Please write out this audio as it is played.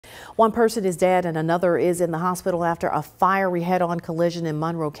One person is dead and another is in the hospital after a fiery head-on collision in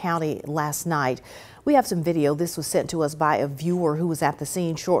Monroe County last night. We have some video. This was sent to us by a viewer who was at the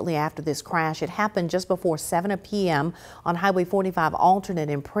scene shortly after this crash. It happened just before 7 p.m. on Highway 45 alternate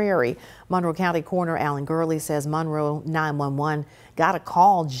in Prairie. Monroe County Coroner Alan Gurley says Monroe 911 got a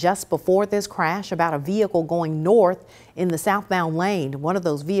call just before this crash about a vehicle going north in the southbound lane. One of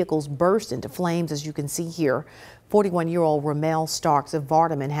those vehicles burst into flames, as you can see here. 41-year-old Ramel Starks of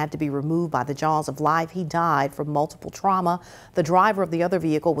Vardaman had to be removed by the jaws of life. He died from multiple trauma. The driver of the other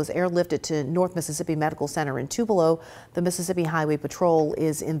vehicle was airlifted to North Mississippi Medical Center in Tupelo. The Mississippi Highway Patrol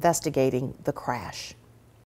is investigating the crash.